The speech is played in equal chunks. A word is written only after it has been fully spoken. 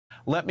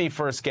let me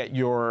first get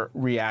your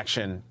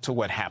reaction to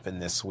what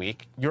happened this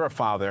week. You're a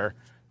father.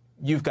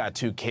 You've got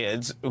two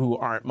kids who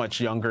aren't much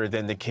younger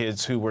than the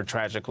kids who were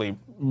tragically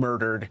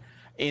murdered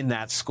in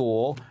that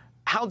school.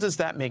 How does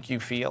that make you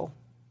feel?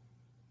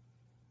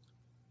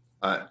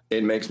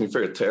 It makes me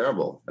feel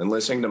terrible. And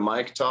listening to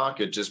Mike talk,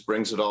 it just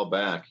brings it all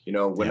back. You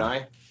know, when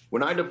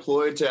I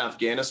deployed to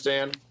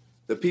Afghanistan,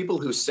 the people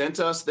who sent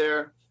us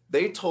there,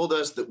 they told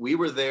us that we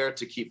were there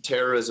to keep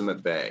terrorism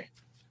at bay.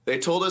 They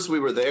told us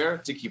we were there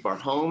to keep our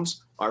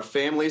homes, our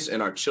families,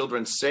 and our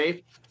children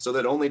safe so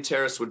that only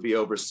terrorists would be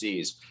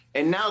overseas.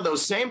 And now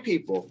those same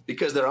people,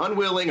 because they're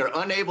unwilling or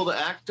unable to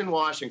act in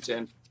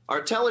Washington,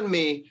 are telling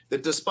me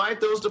that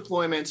despite those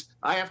deployments,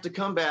 I have to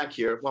come back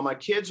here while my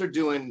kids are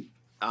doing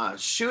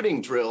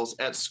shooting drills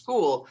at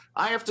school.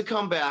 I have to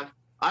come back.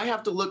 I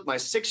have to look my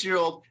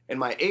 6-year-old and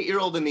my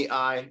 8-year-old in the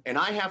eye, and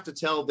I have to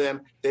tell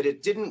them that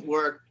it didn't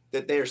work,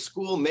 that their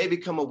school may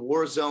become a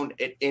war zone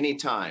at any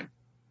time.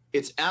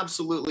 It's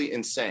absolutely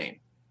insane.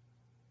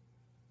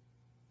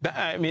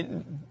 I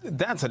mean,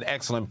 that's an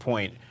excellent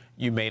point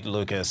you made,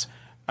 Lucas,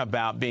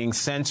 about being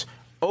sent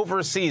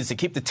overseas to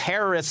keep the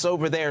terrorists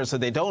over there so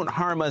they don't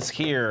harm us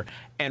here,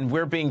 and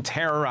we're being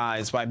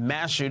terrorized by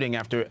mass shooting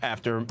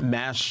after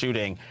mass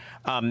shooting.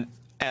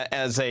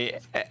 As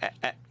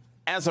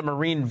a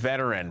Marine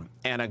veteran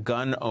and a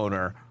gun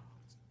owner,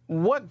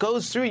 what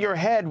goes through your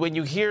head when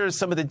you hear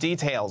some of the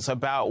details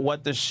about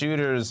what the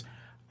shooters,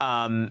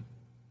 the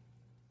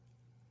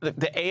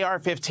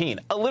AR-15,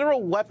 a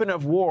literal weapon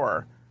of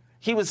war,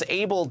 he was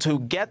able to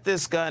get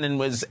this gun and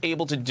was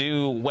able to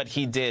do what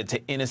he did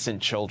to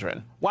innocent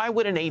children? Why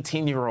would an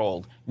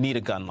 18-year-old need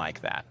a gun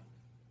like that?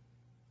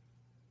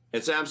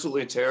 It's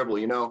absolutely terrible.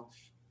 You know,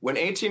 when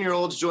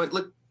 18-year-olds join,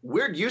 look,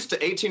 we're used to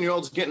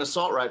 18-year-olds getting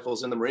assault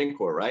rifles in the Marine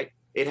Corps, right?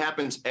 It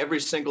happens every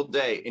single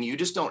day. And you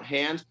just don't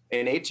hand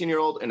an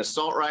 18-year-old an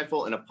assault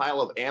rifle and a pile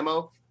of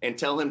ammo and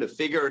tell him to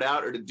figure it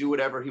out or to do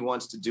whatever he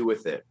wants to do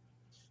with it.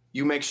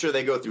 You make sure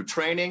they go through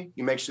training.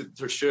 You make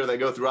sure they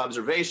go through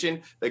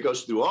observation. They go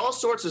through all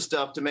sorts of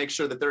stuff to make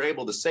sure that they're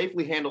able to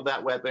safely handle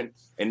that weapon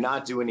and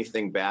not do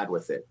anything bad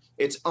with it.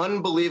 It's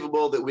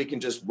unbelievable that we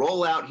can just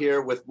roll out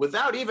here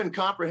without even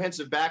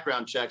comprehensive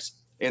background checks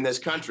in this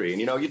country. And,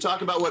 you know, you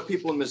talk about what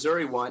people in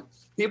Missouri want.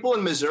 People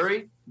in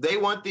Missouri, they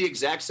want the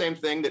exact same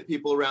thing that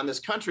people around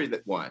this country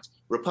that want.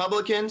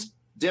 Republicans,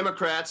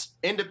 Democrats,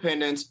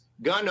 independents,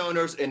 gun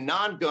owners, and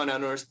non-gun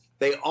owners,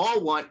 they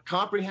all want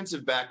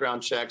comprehensive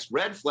background checks,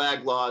 red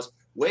flag laws,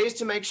 ways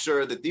to make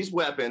sure that these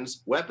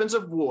weapons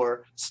of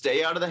war,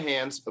 stay out of the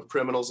hands of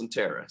criminals and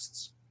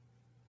terrorists.